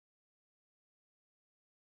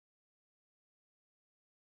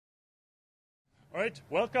All right,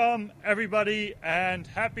 welcome everybody and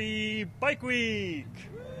happy Bike Week!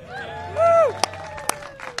 Woo!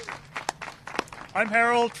 I'm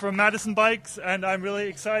Harold from Madison Bikes, and I'm really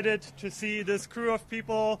excited to see this crew of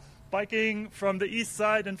people biking from the east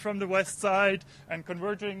side and from the west side and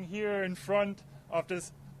converging here in front of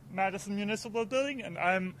this Madison Municipal Building. And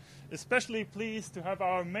I'm especially pleased to have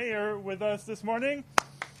our mayor with us this morning.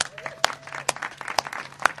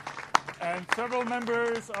 And several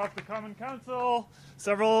members of the Common Council,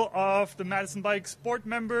 several of the Madison Bikes board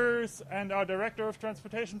members, and our Director of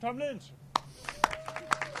Transportation, Tom Lynch.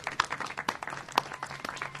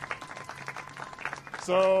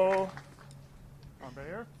 So, our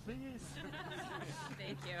mayor, please.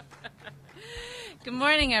 Thank you. Good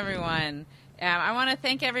morning, everyone. I want to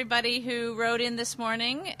thank everybody who wrote in this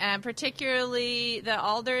morning, particularly the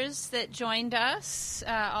alders that joined us.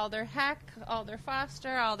 Alder Heck, Alder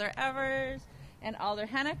Foster, Alder Evers, and Alder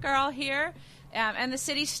Hennick are all here. And the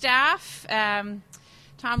city staff. Tom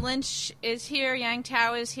Lynch is here, Yang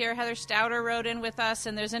Tao is here, Heather Stouter wrote in with us,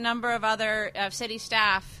 and there's a number of other city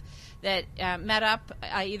staff that met up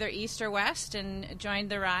either east or west and joined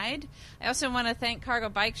the ride. I also want to thank Cargo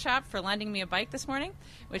Bike Shop for lending me a bike this morning,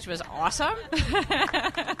 which was awesome.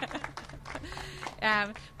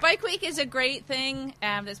 Bike Week is a great thing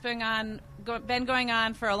that's been going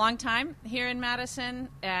on for a long time here in Madison,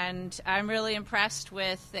 and I'm really impressed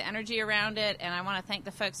with the energy around it, and I want to thank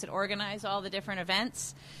the folks that organize all the different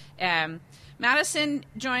events. Madison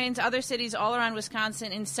joins other cities all around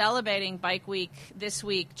Wisconsin in celebrating Bike Week this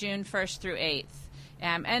week, June 1st through 8th.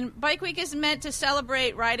 And Bike Week is meant to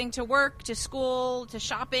celebrate riding to work, to school, to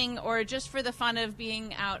shopping, or just for the fun of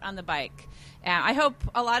being out on the bike. I hope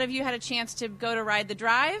a lot of you had a chance to go to Ride the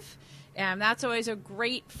Drive. That's always a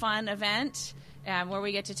great, fun event where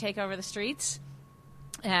we get to take over the streets.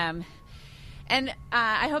 And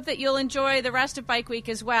I hope that you'll enjoy the rest of Bike Week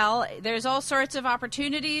as well. There's all sorts of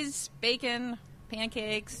opportunities, bacon,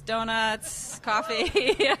 pancakes, donuts,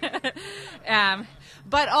 coffee,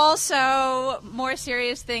 but also more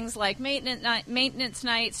serious things like maintenance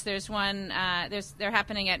nights. There's one, they're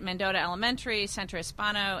happening at Mendota Elementary, Centro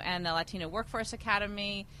Hispano, and the Latino Workforce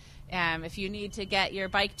Academy. If you need to get your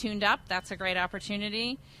bike tuned up, that's a great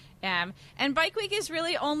opportunity. And Bike Week is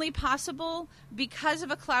really only possible because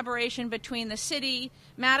of a collaboration between the city,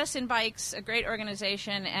 Madison Bikes, a great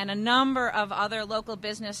organization, and a number of other local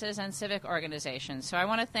businesses and civic organizations. So I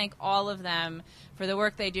want to thank all of them for the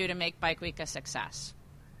work they do to make Bike Week a success.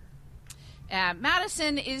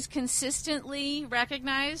 Madison is consistently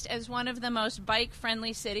recognized as one of the most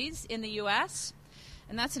bike-friendly cities in the U.S.,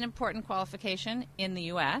 and that's an important qualification in the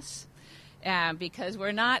U.S., because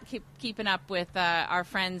we're not keeping up with our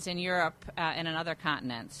friends in Europe and in other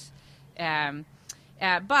continents.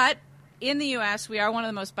 But in the U.S., we are one of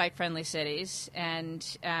the most bike-friendly cities, and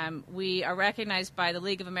we are recognized by the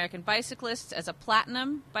League of American Bicyclists as a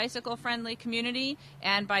platinum bicycle-friendly community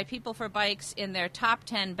and by People for Bikes in their top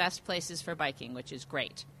 10 best places for biking, which is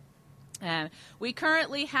great. We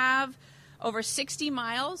currently have over 60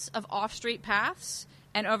 miles of off-street paths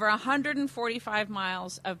and over 145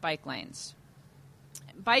 miles of bike lanes.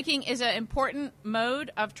 Biking is an important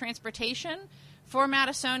mode of transportation for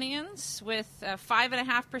Madisonians, with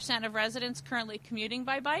 5.5% of residents currently commuting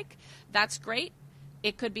by bike. That's great.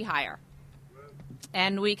 It could be higher.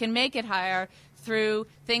 And we can make it higher through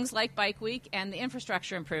things like Bike Week and the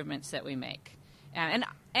infrastructure improvements that we make. And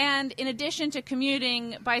in addition to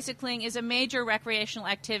commuting, bicycling is a major recreational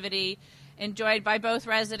activity enjoyed by both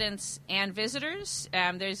residents and visitors.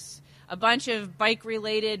 There's a bunch of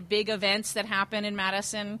bike-related big events that happen in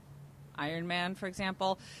Madison, Ironman, for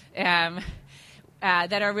example, that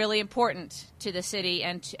are really important to the city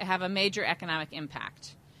and to have a major economic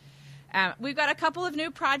impact. We've got a couple of new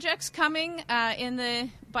projects coming in the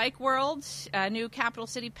bike world, a new Capital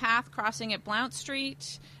City path crossing at Blount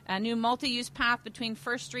Street, a new multi-use path between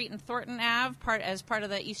First Street and Thornton Ave as part of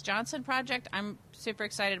the East Johnson project. I'm super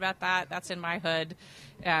excited about that. That's in my hood,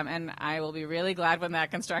 and I will be really glad when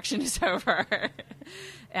that construction is over.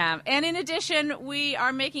 And in addition, we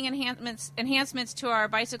are making enhancements to our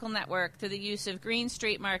bicycle network through the use of green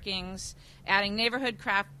street markings, adding neighborhood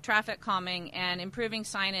traffic calming, and improving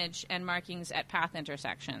signage and markings at path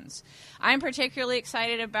intersections. I'm particularly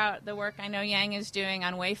excited about the work I know Yang is doing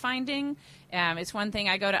on wayfinding. It's one thing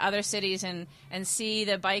I go to other cities and see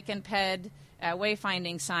the bike and ped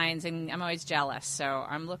wayfinding signs, and I'm always jealous. So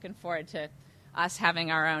I'm looking forward to us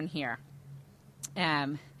having our own here.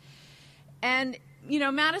 And, you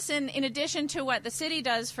know, Madison, in addition to what the city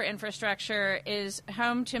does for infrastructure, is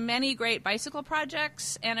home to many great bicycle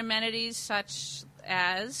projects and amenities such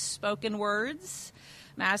as spoken words,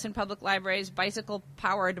 Madison Public Library's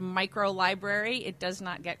bicycle-powered micro-library. It does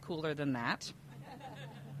not get cooler than that.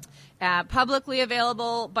 Publicly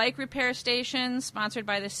available bike repair stations sponsored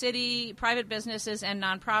by the city, private businesses, and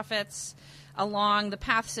nonprofits along the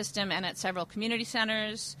path system and at several community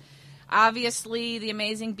centers. Obviously, the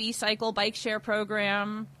amazing B-Cycle bike share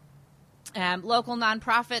program. Local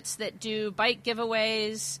nonprofits that do bike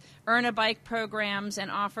giveaways, earn a bike programs, and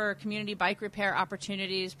offer community bike repair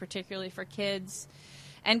opportunities, particularly for kids.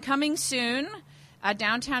 And coming soon, a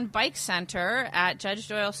downtown bike center at Judge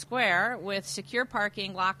Doyle Square with secure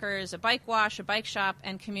parking, lockers, a bike wash, a bike shop,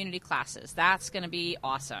 and community classes. That's going to be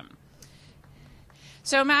awesome.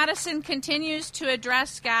 So Madison continues to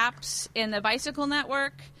address gaps in the bicycle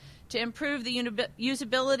network to improve the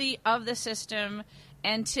usability of the system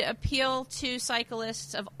and to appeal to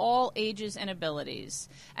cyclists of all ages and abilities.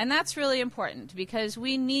 And that's really important because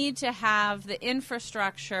we need to have the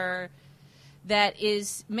infrastructure that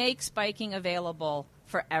makes biking available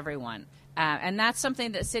for everyone. And that's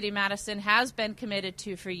something that City of Madison has been committed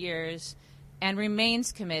to for years and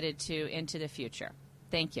remains committed to into the future.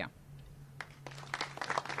 Thank you.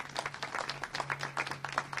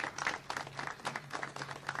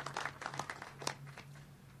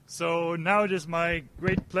 So now it is my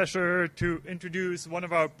great pleasure to introduce one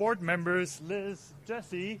of our board members, Liz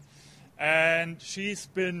Jesse. And she's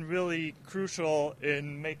been really crucial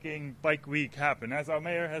in making Bike Week happen. As our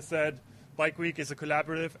mayor has said, Bike Week is a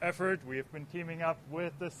collaborative effort. We have been teaming up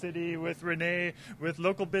with the city, with Renee, with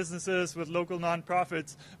local businesses, with local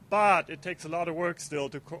nonprofits. But it takes a lot of work still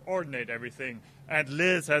to coordinate everything. And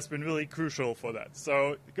Liz has been really crucial for that.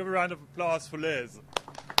 So give a round of applause for Liz.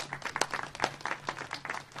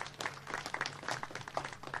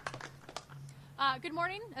 Good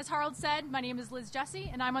morning. As Harold said, my name is Liz Jesse,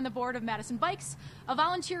 and I'm on the board of Madison Bikes, a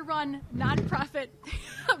volunteer-run, nonprofit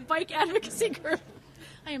bike advocacy group.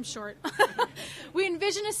 I am short. We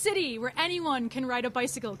envision a city where anyone can ride a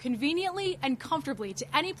bicycle conveniently and comfortably to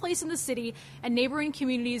any place in the city and neighboring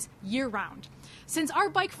communities year-round. Since our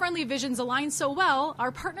bike-friendly visions align so well,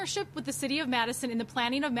 our partnership with the City of Madison in the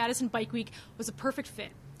planning of Madison Bike Week was a perfect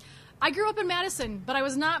fit. I grew up in Madison, but I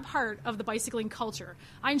was not part of the bicycling culture.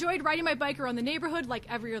 I enjoyed riding my bike around the neighborhood like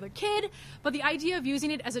every other kid, but the idea of using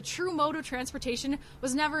it as a true mode of transportation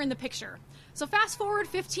was never in the picture. So fast forward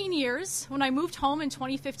 15 years, when I moved home in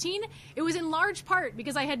 2015, it was in large part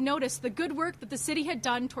because I had noticed the good work that the city had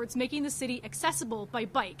done towards making the city accessible by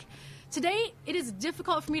bike. Today, it is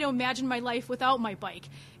difficult for me to imagine my life without my bike.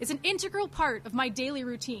 It's an integral part of my daily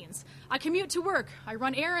routines. I commute to work. I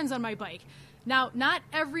run errands on my bike. Now, not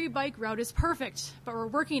every bike route is perfect, but we're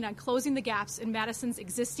working on closing the gaps in Madison's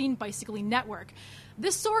existing bicycling network.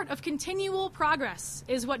 This sort of continual progress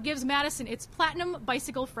is what gives Madison its platinum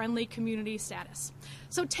bicycle-friendly community status.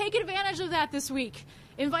 So take advantage of that this week.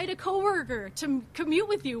 Invite a coworker to commute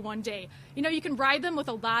with you one day. You know, you can ride them with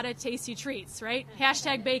a lot of tasty treats, right?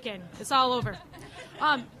 #bacon. It's all over.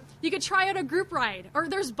 You could try out a group ride, or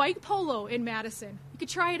there's bike polo in Madison. You could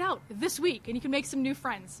try it out this week, and you can make some new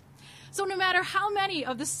friends. So no matter how many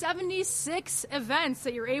of the 76 events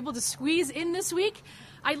that you're able to squeeze in this week,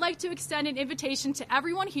 I'd like to extend an invitation to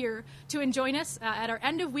everyone here to join us at our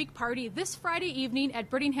end-of-week party this Friday evening at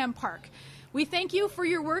Brittingham Park. We thank you for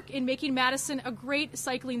your work in making Madison a great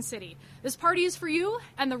cycling city. This party is for you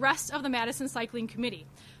and the rest of the Madison Cycling Committee.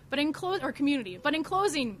 But in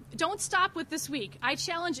closing, don't stop with this week. I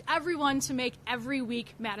challenge everyone to make every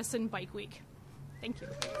week Madison Bike Week. Thank you.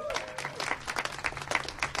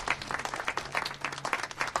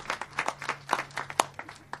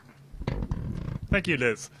 Thank you,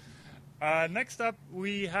 Liz. Next up,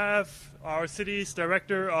 we have our city's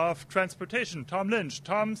Director of Transportation, Tom Lynch.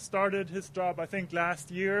 Tom started his job, I think,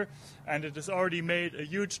 last year, and it has already made a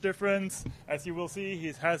huge difference. As you will see,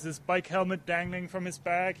 he has his bike helmet dangling from his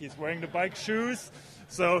back. He's wearing the bike shoes,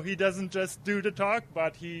 so he doesn't just do the talk,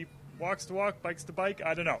 but he walks the walk, bikes the bike.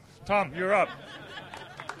 I don't know. Tom, you're up.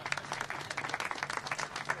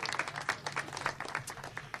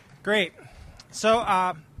 Great.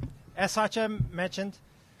 So, as Satya mentioned,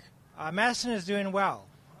 Madison is doing well.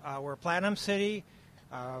 We're a Platinum City,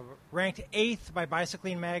 ranked 8th by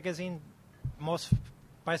Bicycling Magazine, most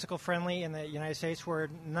bicycle-friendly in the United States. We're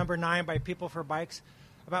number 9 by People for Bikes.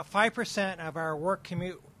 About 5% of our work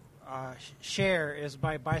commute share is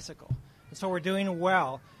by bicycle. And so we're doing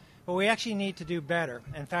well, but we actually need to do better.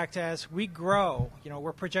 In fact, as we grow,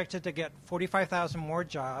 we're projected to get 45,000 more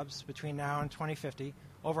jobs between now and 2050,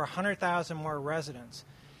 over 100,000 more residents.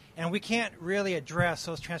 And we can't really address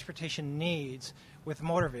those transportation needs with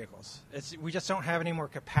motor vehicles. We just don't have any more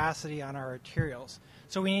capacity on our arterials.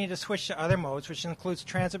 So we need to switch to other modes, which includes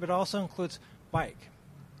transit, but also includes bike.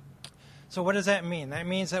 So what does that mean? That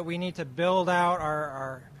means that we need to build out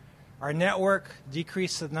our network,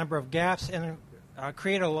 decrease the number of gaps, and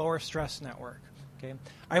create a lower stress network. Okay?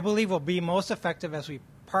 I believe we'll be most effective as we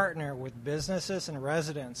partner with businesses and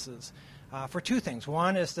residences for two things.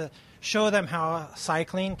 One is to show them how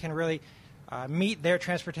cycling can really meet their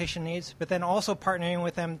transportation needs, but then also partnering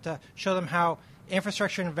with them to show them how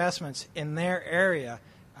infrastructure investments in their area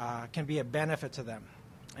can be a benefit to them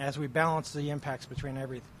as we balance the impacts between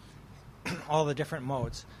all the different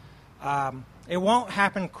modes. It won't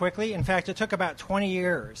happen quickly. In fact, it took about 20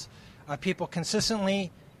 years of people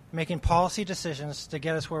consistently making policy decisions to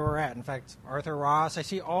get us where we're at. In fact, Arthur Ross, I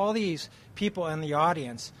see all these people in the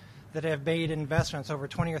audience that have made investments over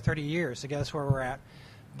 20 or 30 years to get us where we're at.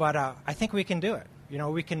 But I think we can do it. You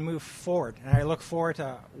know, we can move forward. And I look forward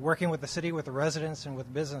to working with the city, with the residents, and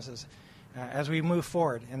with businesses as we move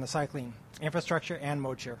forward in the cycling infrastructure and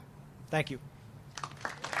mode share. Thank you.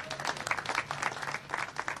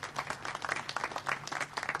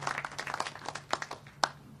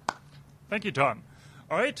 Thank you, Tom.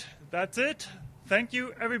 All right, that's it. Thank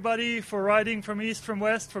you, everybody, for riding from east, from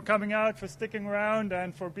west, for coming out, for sticking around,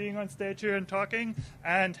 and for being on stage here and talking.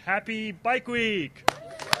 And happy Bike Week!